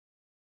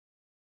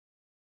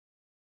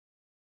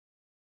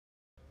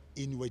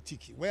in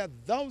Waitiki, where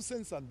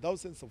thousands and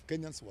thousands of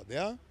Kenyans were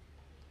there,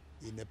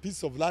 in a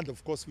piece of land,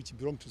 of course, which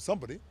belonged to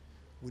somebody.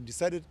 We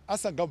decided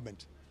as a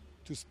government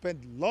to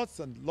spend lots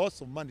and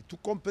lots of money to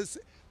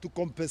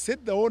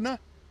compensate the owner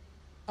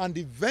and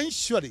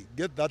eventually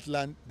get that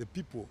land, the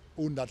people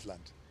own that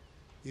land.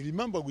 You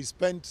remember we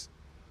spent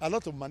a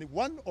lot of money,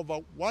 over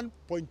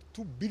 1.2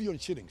 billion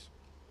shillings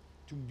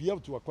to be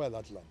able to acquire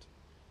that land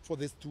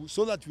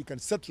so that we can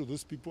settle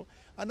those people.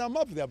 And I'm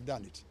happy they have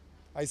done it.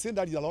 I say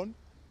that alone.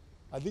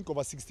 I think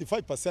over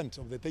 65%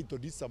 of the title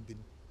deeds have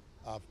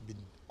been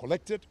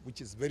collected,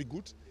 which is very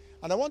good.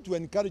 And I want to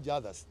encourage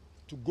others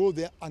to go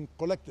there and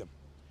collect them.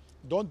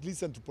 Don't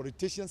listen to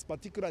politicians,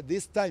 particularly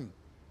this time.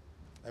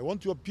 I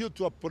want to appeal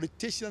to our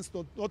politicians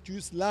not to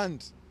use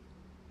land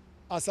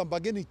as a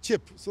bargaining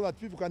chip so that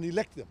people can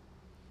elect them.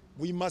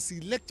 We must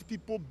elect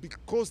people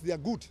because they are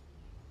good.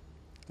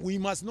 We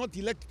must not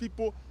elect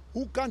people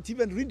who can't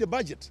even read the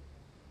budget.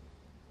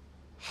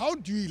 How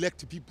do you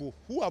elect people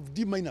who have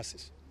D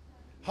minuses?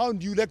 How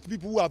do you elect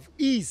people who have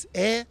E's,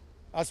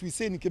 as we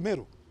say in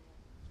Kemeru?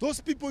 Those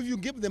people, if you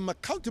give them a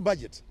county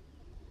budget,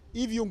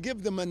 if you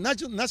give them a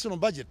national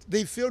budget,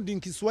 they failed in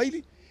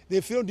Kiswahili,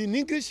 they failed in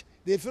English,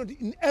 they failed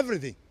in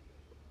everything.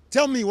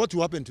 Tell me what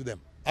will happen to them.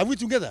 Are we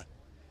together?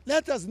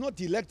 Let us not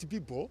elect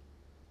people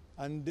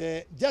and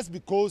just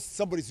because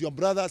somebody is your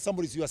brother,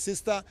 somebody is your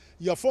sister,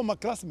 your former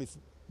classmates.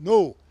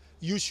 No,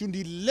 you should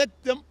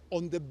elect them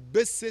on the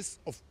basis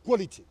of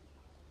quality.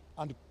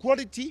 And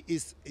quality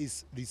is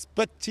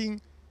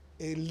respecting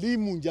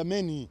elimu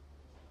jameni.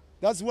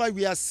 That's why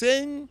we are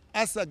saying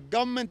as a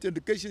government,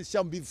 education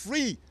shall be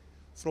free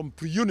from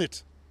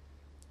pre-unit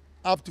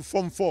up to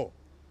Form 4.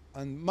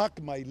 And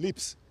mark my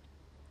lips.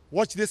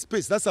 Watch this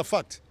space. That's a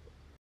fact.